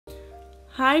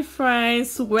Hi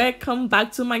friends, welcome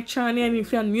back to my channel, and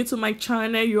if you are new to my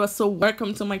channel, you are so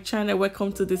welcome to my channel.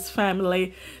 Welcome to this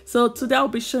family. So today I'll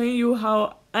be showing you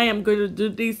how I am going to do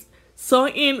this sew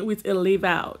in with a leave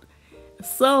out.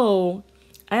 So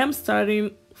I am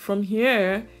starting from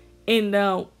here,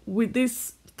 and with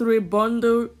this three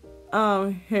bundle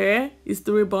here is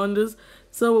three bundles.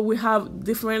 So we have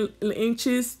different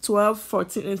inches, 12,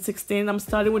 14 and 16. I'm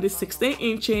starting with the 16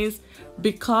 inches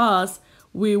because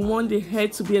we want the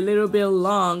head to be a little bit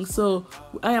long, so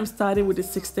I am starting with the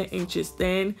 16 inches,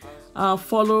 then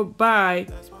followed by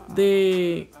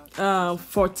the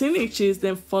 14 inches,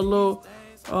 then follow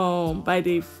by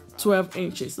the 12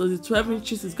 inches. So the 12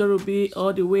 inches is going to be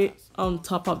all the way on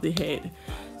top of the head.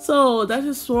 So that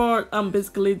is what I'm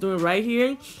basically doing right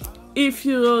here. If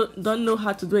you don't know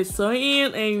how to do a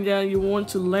sew-in and you want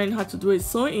to learn how to do a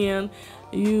sew-in,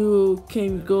 you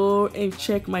can go and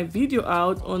check my video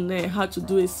out on how to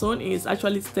do a sew-in. It's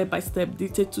actually step-by-step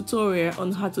detailed tutorial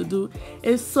on how to do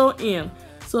a sew-in.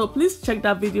 So please check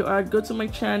that video out. Go to my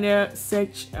channel,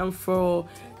 search for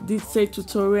detailed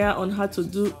tutorial on how to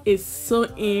do a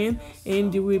sew-in,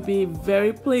 and you will be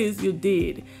very pleased you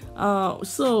did.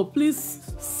 So please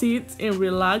sit and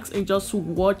relax and just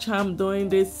watch how I'm doing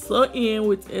this sew-in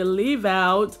with a leave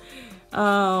out.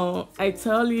 I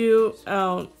tell you,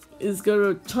 it's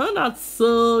gonna turn out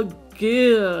so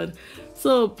good.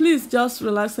 So please just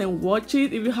relax and watch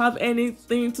it. If you have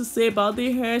anything to say about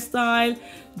the hairstyle,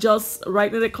 just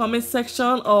write in the comment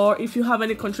section, or if you have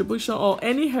any contribution or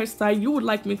any hairstyle you would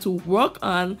like me to work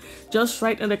on, just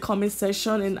write in the comment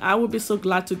section and I will be so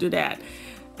glad to do that.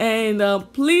 And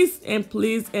please,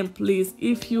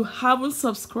 if you haven't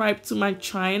subscribed to my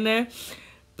channel,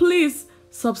 please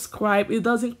subscribe. It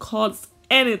doesn't cost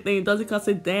anything. It doesn't cost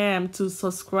a damn to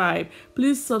subscribe.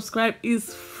 Please subscribe.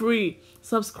 Is free.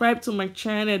 Subscribe to my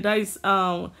channel. That is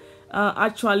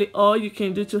actually all you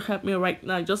can do to help me right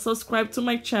now. Just subscribe to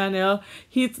my channel,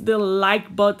 hit the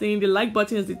like button. The like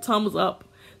button is the thumbs up,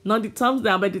 not the thumbs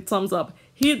down, but the thumbs up.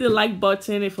 Hit the like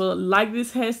button if you like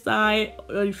this hairstyle,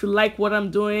 or if you like what I'm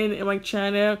doing in my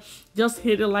channel. Just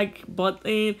hit the like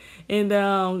button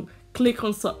and click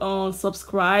on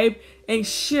subscribe, and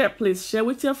share. Please share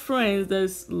with your friends.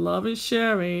 There's love in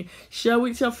sharing. Share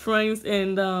with your friends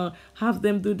and have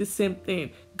them do the same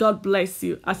thing. God bless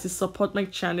you as you support my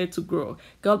channel to grow.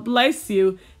 God bless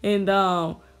you, and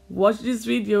watch this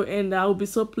video, and I will be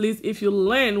so pleased if you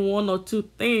learn one or two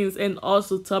things, and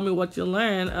also tell me what you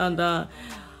learn, and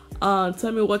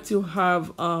tell me what you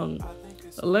have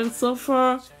learned so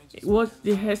far, what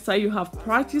the hairstyle you have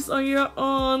practiced on your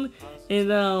own,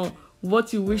 and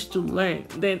what you wish to learn.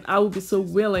 Then I will be so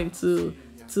willing to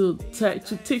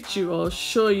teach you or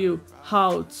show you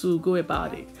how to go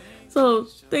about it. So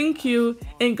thank you,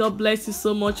 and God bless you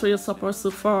so much for your support so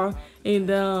far,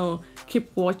 and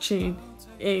keep watching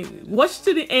and watch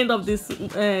to the end of this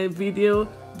video.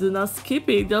 Do not skip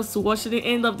it. Just watch to the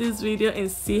end of this video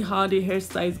and see how the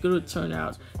hairstyle is going to turn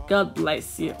out. God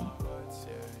bless you.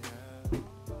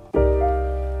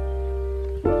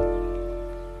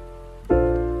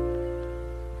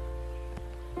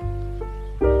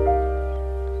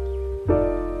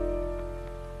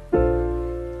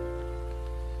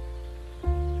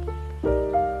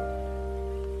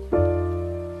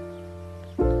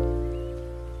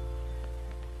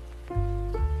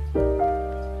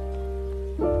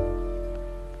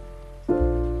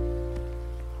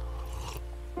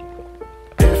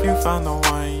 Found the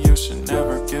one, you should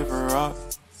never give her up.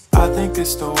 I think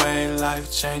it's the way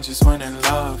life changes when in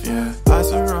love, yeah. I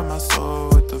surround my soul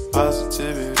with the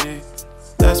positivity.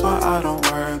 That's why I don't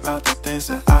worry about the things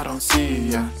that I don't see,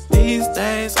 yeah. These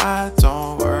days I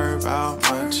don't worry about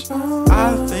much.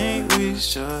 I think we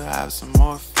should have some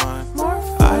more fun.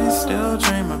 I still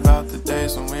dream about the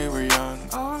days when we were young.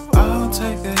 I'll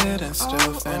take a hit and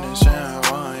still finish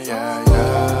in one, yeah,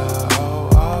 yeah.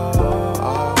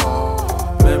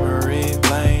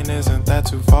 Isn't that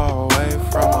too far away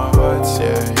from our hearts?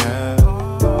 Yeah, yeah.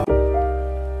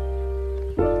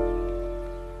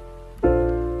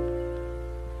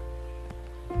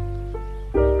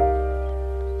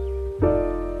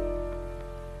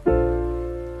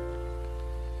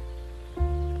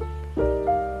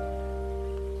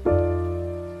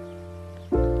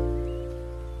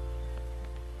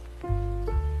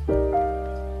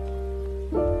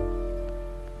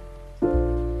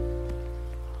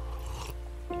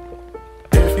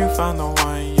 Found the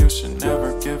one, you should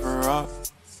never give her up.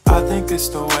 I think it's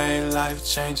the way life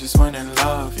changes when in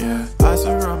love, yeah. I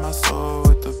surround my soul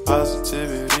with the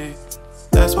positivity.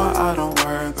 That's why I don't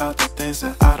worry about the things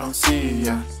that I don't see,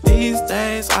 yeah. These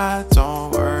days I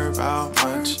don't worry about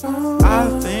much.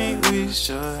 I think we we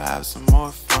should have some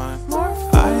more fun.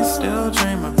 I still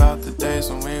dream about the days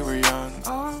when we were young.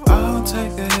 I'll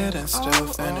take a hit and still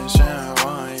finish in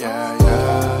one. Yeah,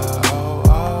 yeah. Oh,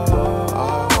 oh,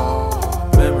 oh,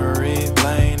 oh. Memory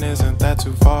lane, isn't that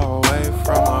too far away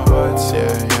from our hearts?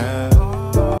 Yeah, yeah.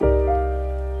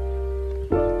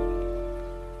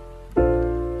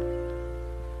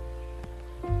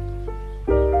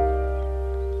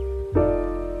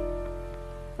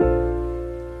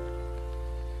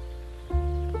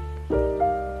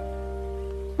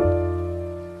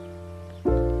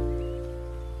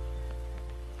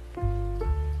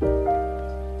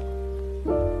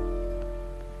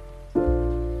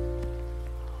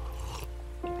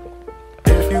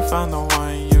 If you found the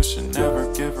one, you should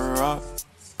never give her up.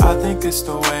 I think it's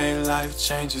the way life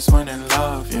changes when in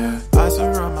love, yeah. I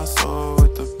surround my soul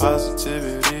with the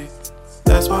positivity.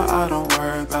 That's why I don't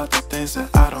worry about the things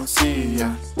that I don't see,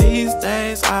 yeah. These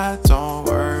days I don't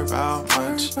worry about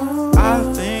much.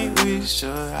 I think we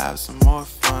should have some more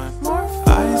fun.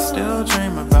 I still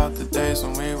dream about the days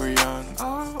when we were young.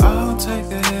 I'll take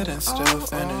a hit and still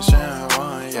finish in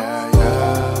one, yeah,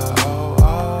 yeah. Oh,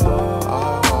 oh,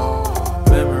 oh,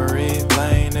 oh. Memory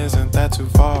lane, isn't that too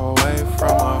far away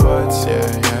from our hearts?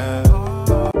 Yeah, yeah.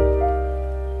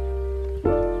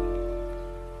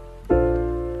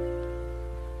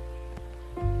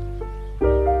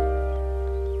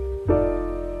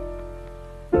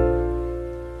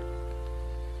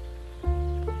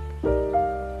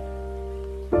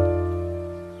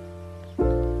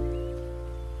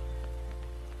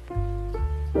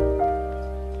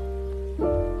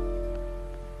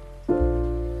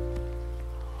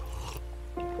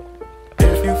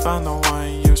 If you found the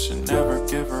one, you should never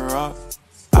give her up.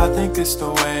 I think it's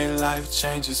the way life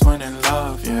changes when in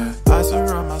love, yeah. I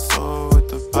surround my soul with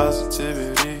the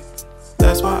positivity.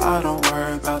 That's why I don't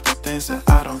worry about the things that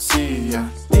I don't see, yeah.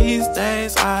 These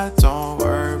days I don't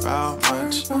worry about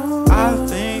much. I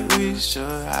think we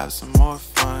should have some more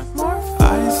fun.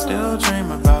 I still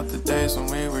dream about the days when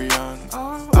we were young.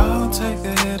 I'll take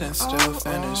a hit and still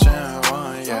finish in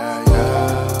one, yeah,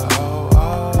 yeah. Oh,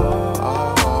 oh,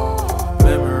 oh, oh.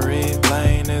 Memory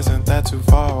lane, isn't that too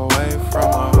far away from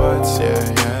our hearts?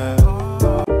 Yeah, yeah.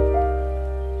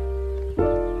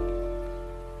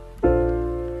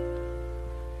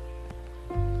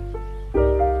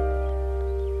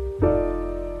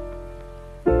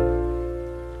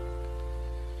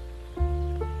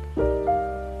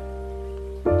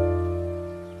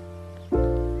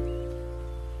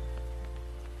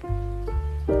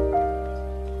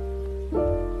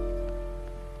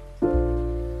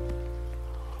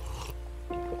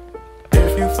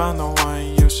 If you found the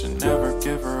one, you should never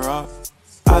give her up.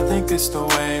 I think it's the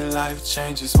way life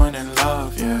changes when in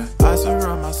love, yeah. I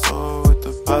surround my soul with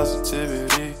the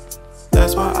positivity.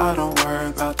 That's why I don't worry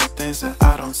about the things that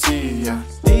I don't see, yeah.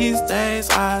 These days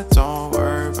I don't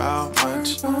worry about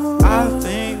much. I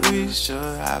think we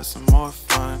should have some more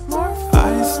fun.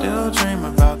 I still dream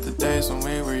about the days when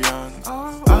we were young.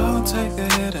 I'll take a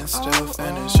hit and still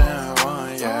finish in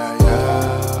one, yeah,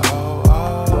 yeah. Oh,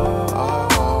 oh, oh,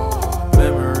 oh.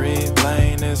 Memory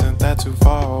lane, isn't that too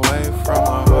far away from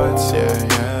our hearts? Yeah,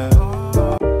 yeah.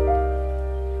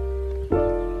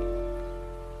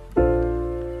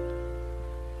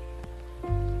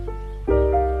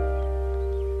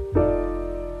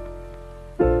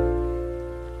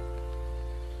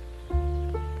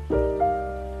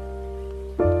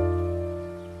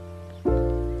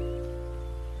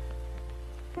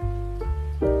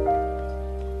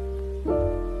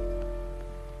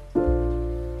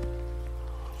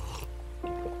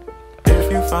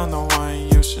 If you found the one,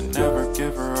 you should never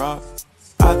give her up.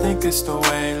 I think it's the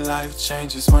way life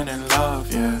changes when in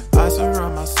love, yeah. I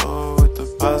surround my soul with the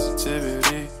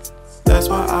positivity. That's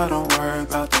why I don't worry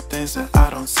about the things that I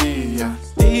don't see, yeah.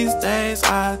 These days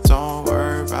I don't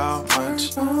worry about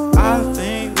much. I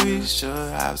think we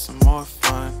should have some more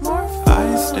fun.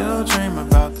 I still dream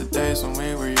about the days when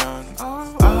we were young.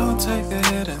 I'll take a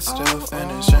hit and still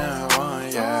finish in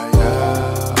one, yeah,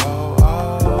 yeah. Oh,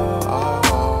 oh, oh,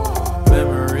 oh.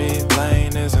 Memory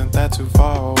lane, isn't that too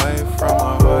far away from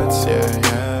our hearts? Yeah,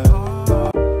 yeah.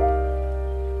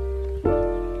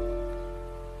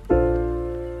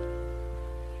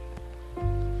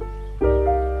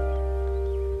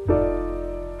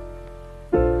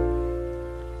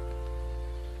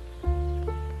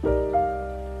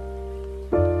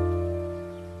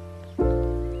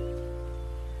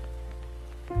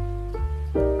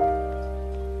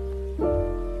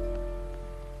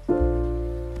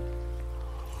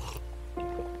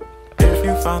 If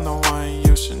you found the one,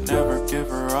 you should never give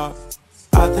her up.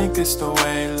 I think it's the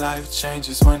way life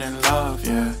changes when in love,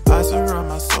 yeah. I surround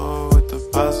my soul with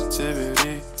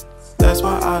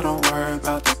I don't worry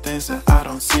about the things that I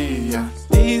don't see, yeah.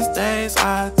 These days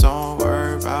I don't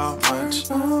worry about much.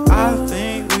 I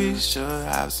think we should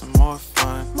have some more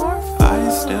fun. I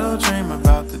still dream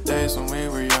about the days when we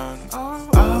were young.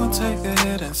 I'll take a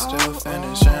hit and still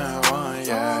finish in one,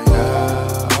 yeah,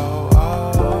 yeah. Oh,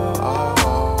 oh, oh,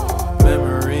 oh.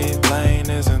 Memory lane,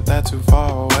 isn't that too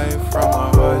far away from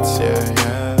our hearts, yeah,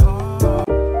 yeah.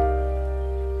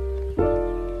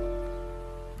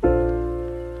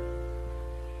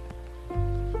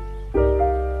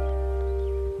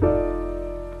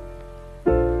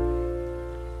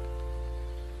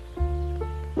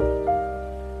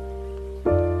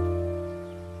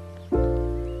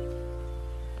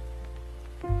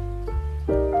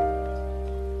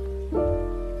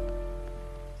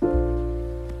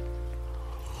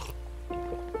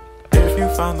 If you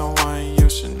found the one, you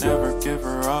should never give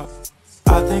her up.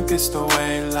 I think it's the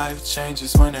way life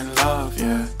changes when in love,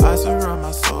 yeah. I surround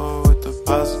my soul with the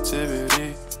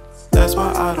positivity. That's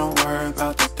why I don't worry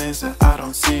about the things that I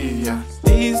don't see, yeah.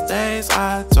 These days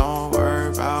I don't worry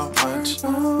about much.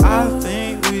 I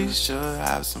think we should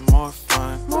have some more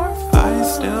fun. I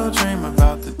still dream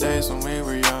about the days when we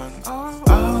were young.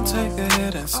 I'll take a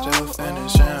hit and still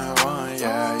finish in one,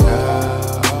 yeah,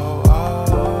 yeah. Oh,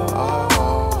 oh, oh,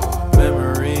 oh.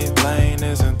 Memory lane,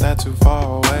 isn't that too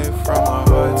far away from our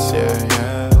hearts, yeah, yeah.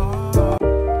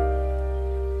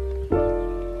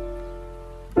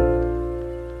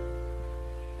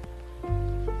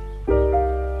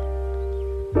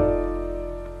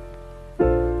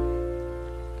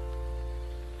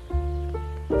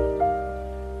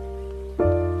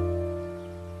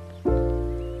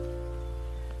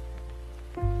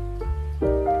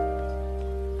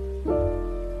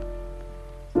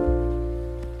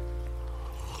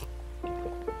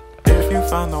 If you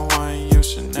found the one, you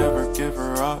should never give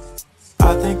her up.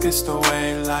 I think it's the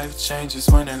way life changes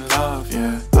when in love,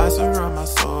 yeah. I surround my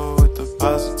soul with the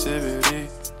positivity.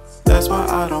 That's why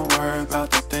I don't worry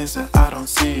about the things that I don't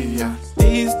see, yeah.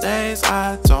 These days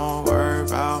I don't worry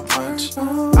about much.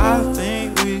 I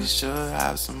think we should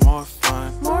have some more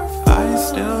fun. I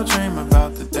still dream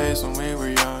about the days when we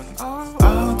were young.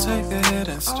 I'll take a hit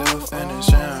and still finish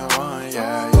in one,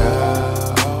 yeah,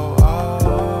 yeah. Oh,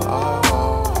 oh, oh,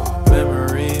 oh.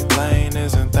 Memory lane,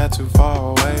 isn't that too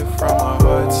far away from our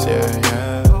hearts, yeah,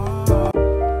 yeah.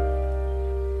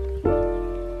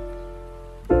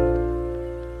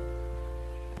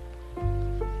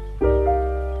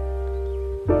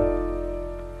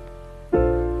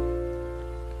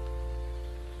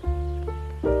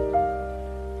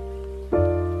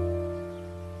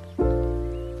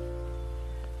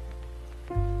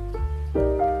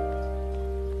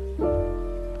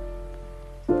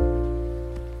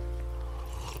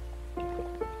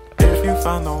 If you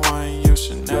found the one, you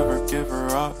should never give her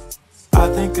up. I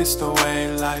think it's the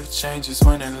way life changes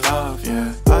when in love,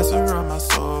 yeah. I surround my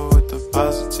soul with the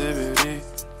positivity.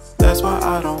 That's why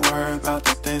I don't worry about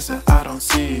the things that I don't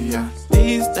see, yeah.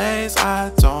 These days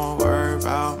I don't worry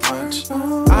about much.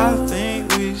 I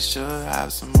think we should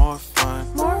have some more fun.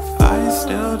 I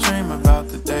still dream about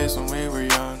the days when we were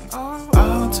young.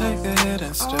 I'll take a hit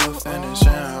and still finish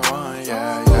in one,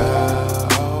 yeah, yeah.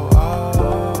 Oh,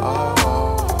 oh, oh,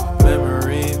 oh.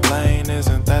 Memory lane,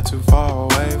 isn't that too far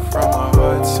away from our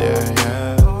hearts, yeah, yeah.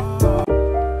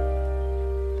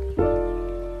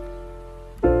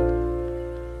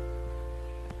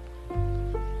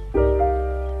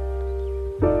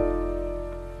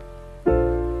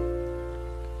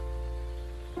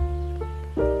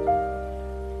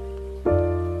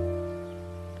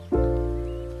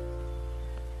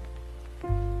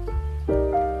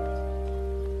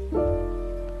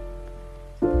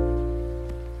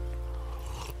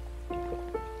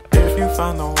 If you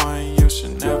found the one, you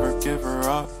should never give her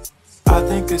up. I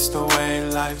think it's the way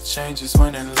life changes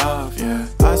when in love, yeah.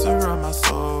 I surround my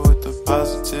soul with the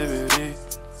positivity.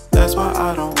 That's why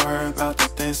I don't worry about the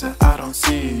things that I don't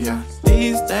see, yeah.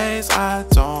 These days I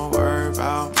don't worry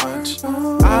about much.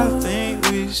 I think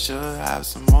we should have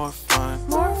some more fun.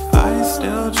 I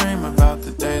still dream about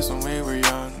the days when we were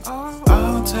young.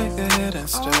 I'll take a hit and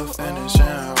still finish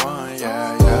in one,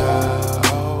 yeah, yeah.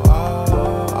 Oh,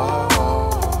 oh, oh,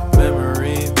 oh.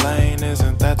 Memory lane,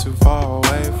 isn't that too far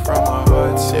away from our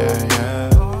hearts, yeah, yeah.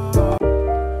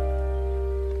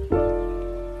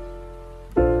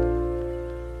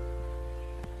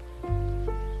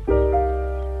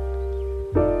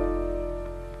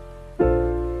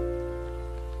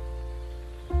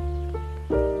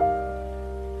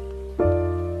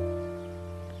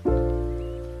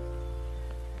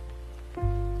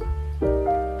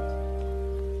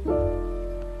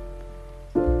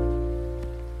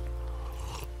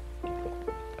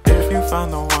 If you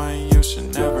found the one, you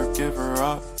should never give her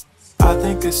up. I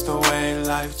think it's the way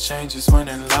life changes when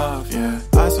in love, yeah.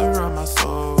 I surround my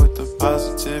soul with the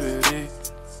positivity.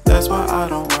 That's why I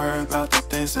don't worry about the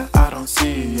things that I don't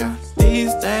see, yeah.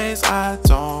 These days I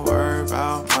don't worry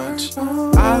about much.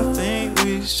 I think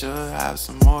we should have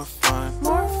some more fun.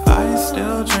 I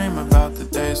still dream about the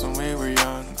days when we were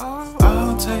young.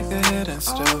 I'll take a hit and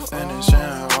still finish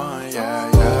in one,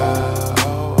 yeah, yeah.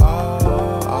 Oh,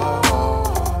 oh, oh, oh.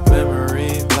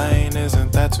 Memory lane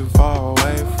isn't that too far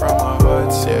away from our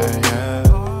hearts, yeah, yeah.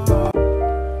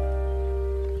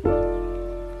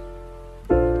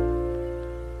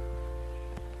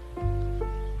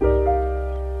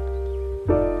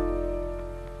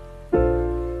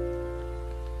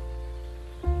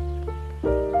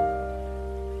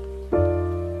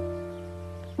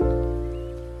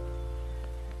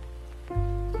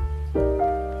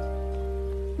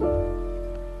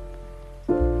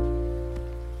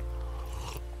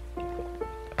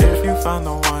 If you found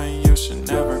the one, you should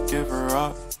never give her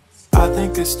up. I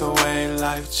think it's the way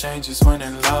life changes when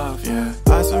in love, yeah.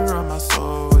 I surround my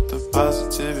soul with the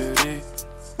positivity.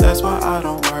 That's why I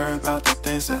don't worry about the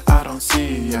things that I don't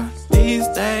see, yeah. These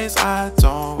days I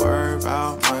don't worry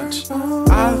about much.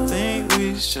 I think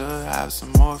we should have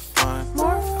some more fun.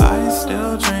 I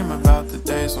still dream about the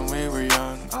days when we were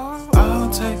young. I'll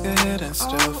take a hit and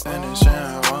still finish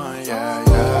in one, yeah,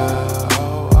 yeah.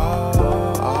 Oh,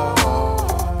 oh, oh,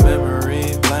 oh.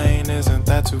 Memory lane isn't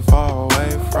that too far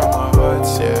away from our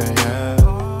hearts, yeah, yeah.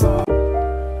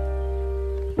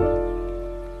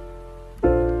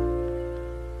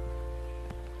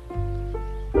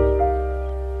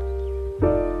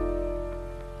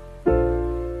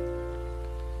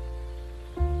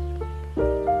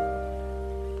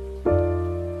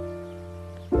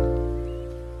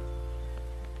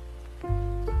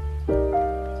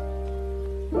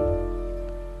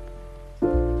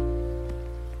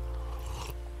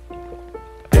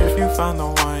 If you found the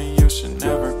one, you should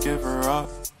never give her up.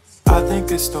 I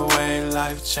think it's the way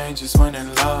life changes when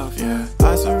in love, yeah.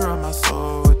 I surround my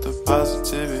soul with the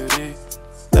positivity.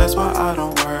 That's why I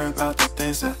don't worry about the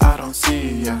things that I don't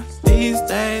see, yeah. These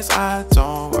days I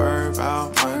don't worry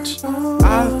about much.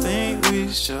 I think we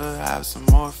should have some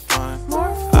more fun.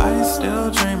 I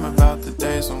still dream about the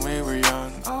days when we were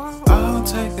young. I'll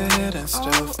take a hit and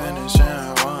still finish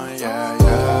in one, yeah,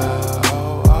 yeah.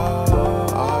 Oh, oh,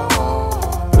 oh,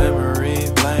 oh. Memory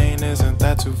lane isn't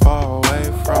that too far away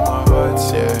from our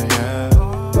hearts, yeah, yeah.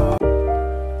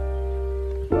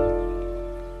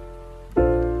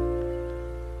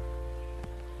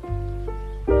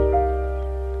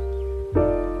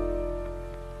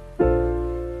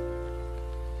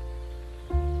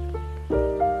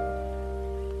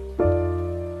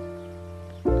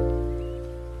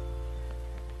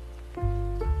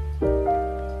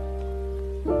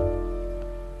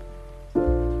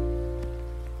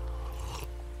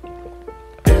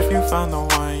 If you found the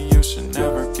one, you should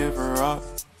never give her up.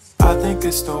 I think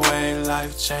it's the way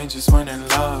life changes when in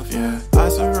love, yeah. I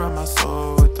surround my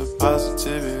soul with the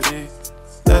positivity.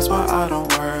 That's why I don't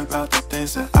worry about the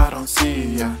things that I don't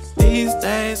see, yeah. These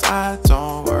days I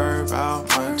don't worry about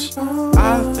much.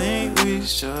 I think we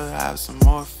should have some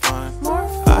more fun.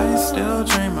 I still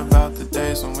dream about the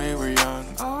days when we were young.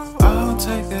 I'll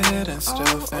take a hit and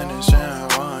still finish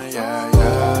in one, yeah,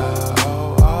 yeah.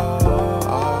 Oh, oh,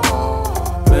 oh,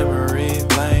 oh. Memory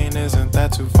lane isn't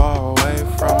that too far away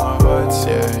from our hearts,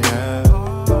 yeah, yeah.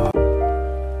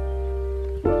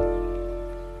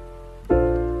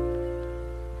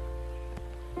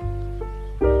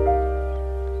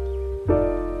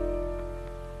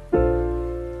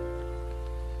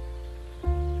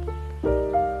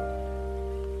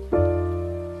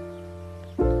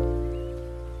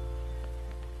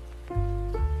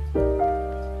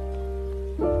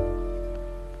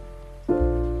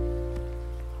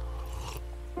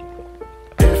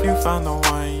 If you found the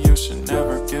one, you should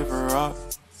never give her up.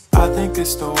 I think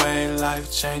it's the way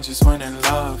life changes when in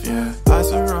love, yeah. I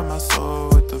surround my soul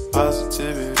with the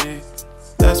positivity.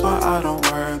 That's why I don't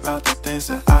worry about the things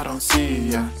that I don't see,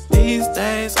 yeah. These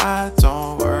days I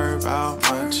don't worry about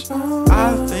much.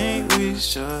 I think we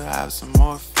should have some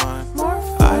more fun.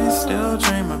 I still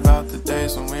dream about the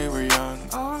days when we were young.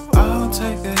 I'll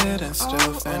take a hit and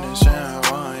still finish in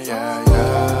one, yeah,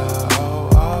 yeah. Oh,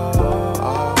 oh,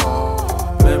 oh,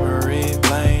 oh. Memory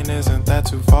lane isn't that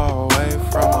too far away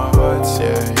from our hearts,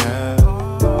 yeah, yeah.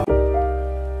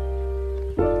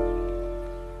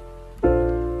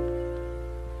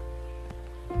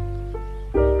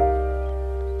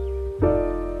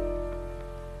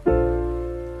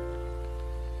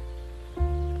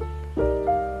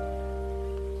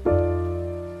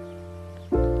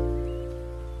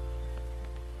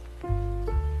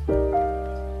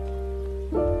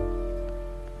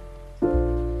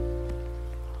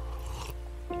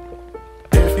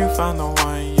 found the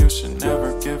one, you should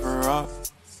never give her up.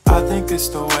 I think it's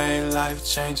the way life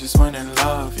changes when in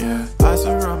love, yeah. I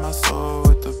surround my soul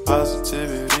with the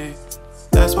positivity.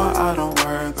 That's why I don't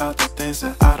worry about the things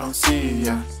that I don't see,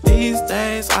 yeah. These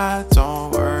days I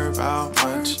don't worry about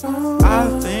much.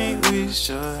 I think we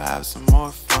should have some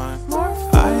more fun.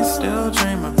 I still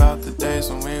dream about the days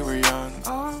when we were young.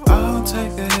 I'll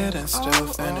take a hit and still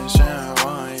finish in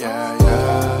one, yeah,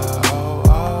 yeah. Oh,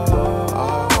 oh,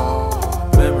 oh,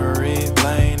 oh. Memory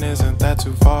lane, isn't that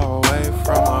too far away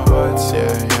from our hearts,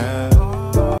 yeah, yeah.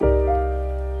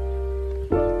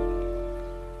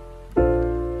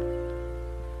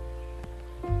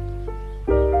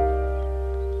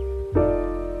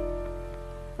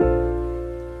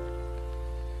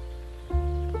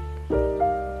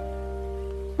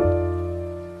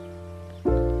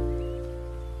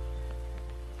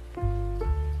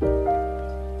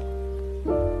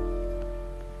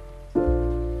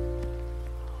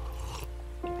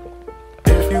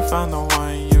 If you found the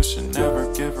one, you should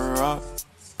never give her up.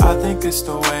 I think it's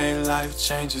the way life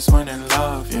changes when in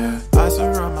love, yeah. I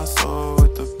surround my soul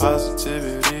with the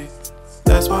positivity.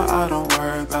 That's why I don't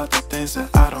worry about the things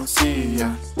that I don't see,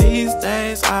 yeah. These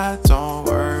days I don't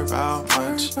worry about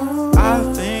much.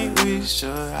 I think we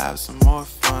should have some more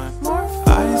fun.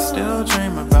 I still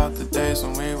dream about the days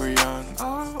when we were young.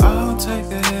 I'll take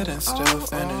a hit and still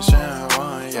finish in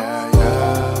one, yeah,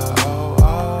 yeah. Oh,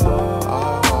 oh,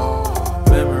 oh,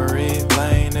 oh. Memory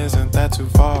lane, isn't that too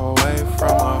far away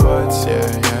from our hearts,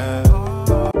 yeah, yeah.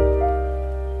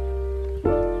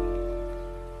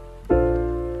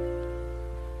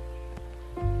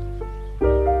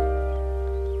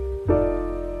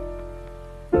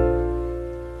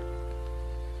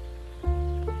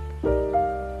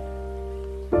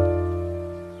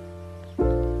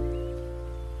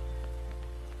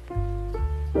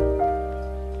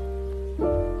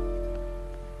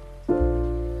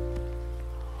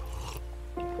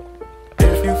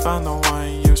 If you found the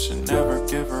one, you should never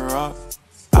give her up.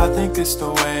 I think it's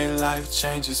the way life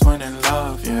changes when in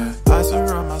love, yeah. I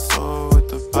surround my soul with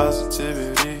the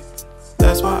positivity.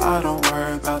 That's why I don't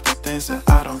worry about the things that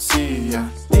I don't see, yeah.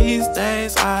 These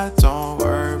days I don't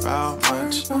worry about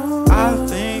much. I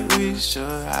think we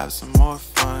should have some more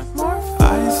fun.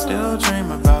 I still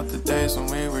dream about the days when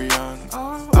we were young.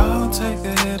 I'll take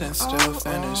a hit and still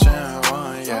finish in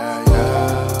one, yeah,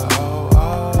 yeah. Oh,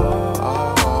 oh,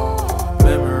 oh, oh.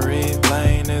 Memory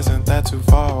lane, isn't that too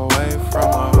far away from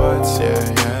our hearts,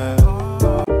 yeah, yeah.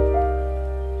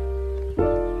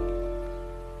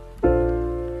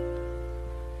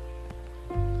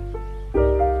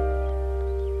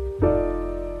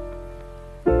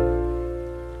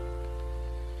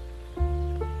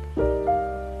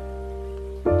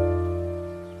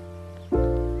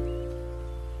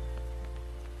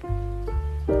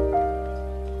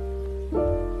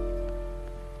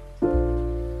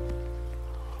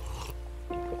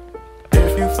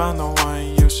 If you found the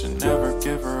one, you should never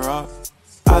give her up.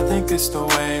 I think it's the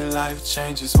way life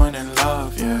changes when in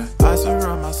love, yeah. I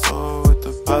surround my soul with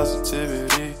the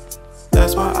positivity.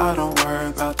 That's why I don't worry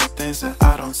about the things that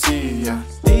I don't see, yeah.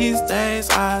 These days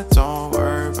I don't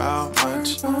worry about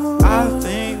much. I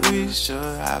think we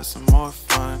should have some more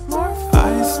fun.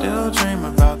 I still dream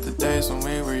about the days when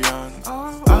we were young.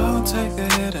 I'll take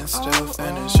a hit and still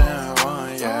finish in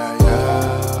one, yeah,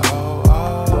 yeah. Oh,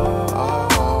 oh, oh,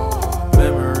 oh.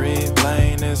 Memory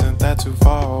lane, isn't that too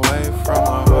far away from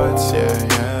our hearts, yeah,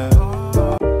 yeah.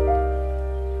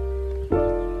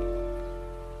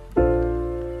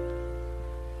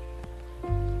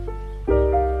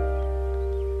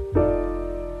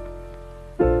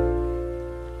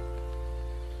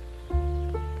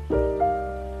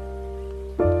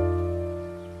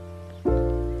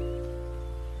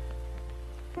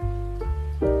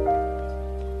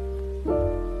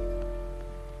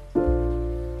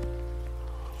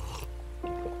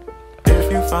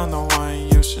 If you found the one,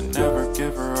 you should never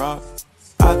give her up.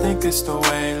 I think it's the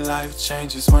way life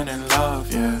changes when in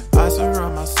love, yeah. I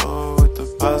surround my soul with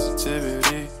the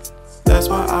positivity. That's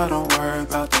why I don't worry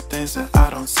about the things that I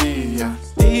don't see, yeah.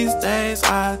 These days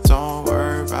I don't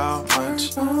worry about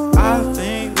much. I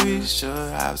think we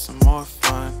should have some more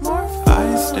fun.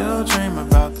 I still dream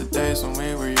about the days when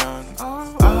we were young.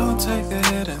 I'll take a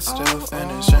hit and still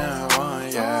finish in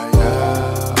one, yeah,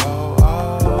 yeah. Oh,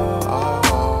 oh, oh,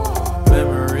 oh.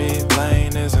 Memory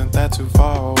lane, isn't that too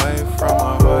far away from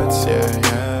our hearts, yeah,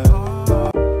 yeah.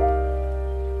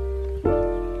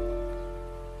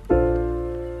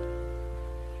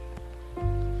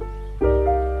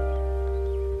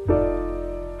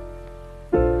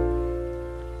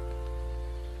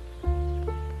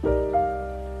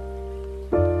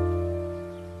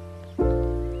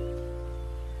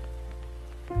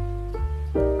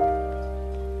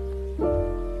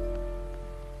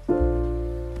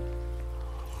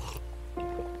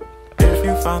 If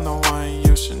you found the one,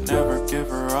 you should never give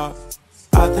her up.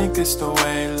 I think it's the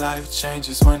way life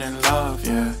changes when in love,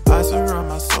 yeah. I surround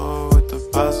my soul with the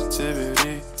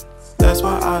positivity. That's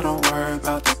why I don't worry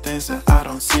about the things that I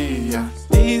don't see, yeah.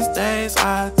 These days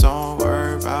I don't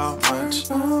worry about much.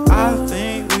 I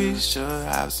think we should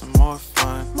have some more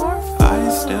fun. I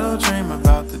still dream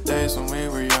about the days when we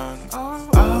were young.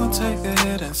 I'll take a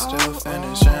hit and still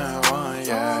finish in one,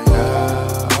 yeah,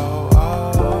 yeah. Oh,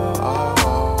 oh, oh,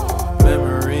 oh.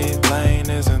 Memory lane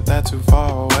isn't that too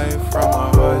far away from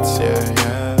our hearts, yeah,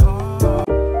 yeah.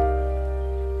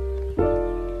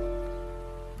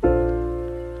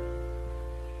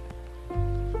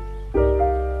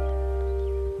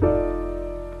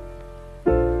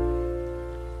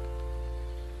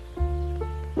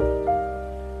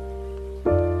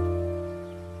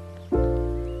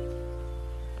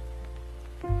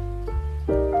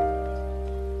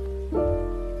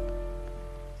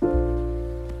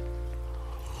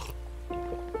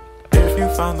 If you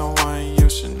found the one, you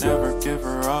should never give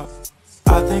her up.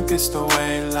 I think it's the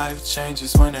way life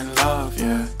changes when in love,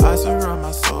 yeah. I surround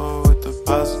my soul with the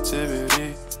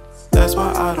positivity. That's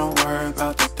why I don't worry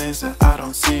about the things that I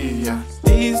don't see, yeah.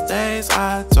 These days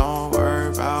I don't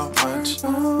worry about much.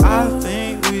 I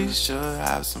think we should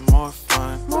have some more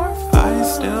fun. I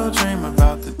still dream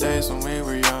about the days when we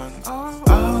were young.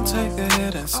 I'll take a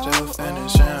hit and still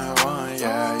finish in one,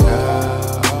 yeah,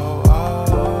 yeah. Oh,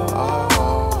 oh, oh,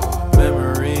 oh.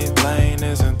 Memory lane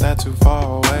isn't that too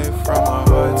far away from our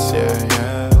hearts, yeah, yeah.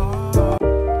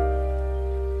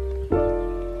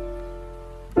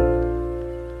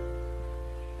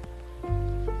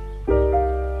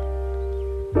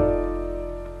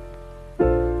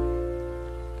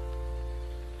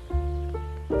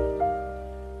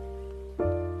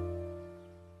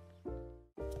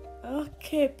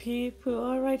 Okay, people.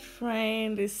 All right,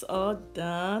 friend. It's all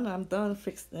done. I'm done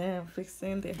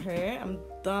fixing the hair. I'm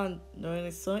done doing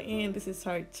it sewing. This is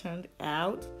how it turned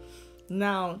out.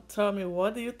 Now, tell me,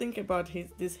 what do you think about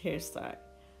this hairstyle?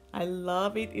 I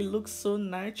love it. It looks so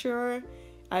natural.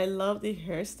 I love the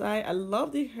hairstyle. I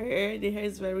love the hair. The hair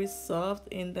is very soft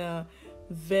and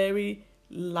very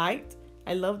light.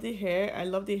 I love the hair. I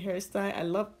love the hairstyle. I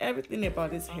love everything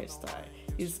about this hairstyle.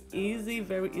 It's easy,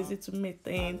 very easy to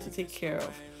maintain, to take care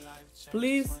of.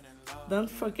 Please don't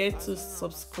forget to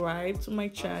subscribe to my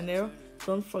channel.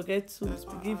 Don't forget to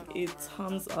give a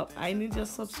thumbs up. I need your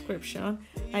subscription.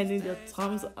 I need your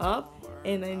thumbs up.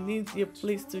 And I need you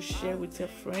please to share with your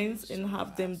friends and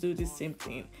have them do the same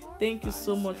thing. Thank you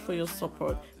so much for your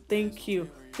support. Thank you,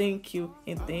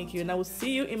 and thank you. And I will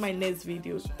see you in my next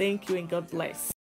video. Thank you and God bless.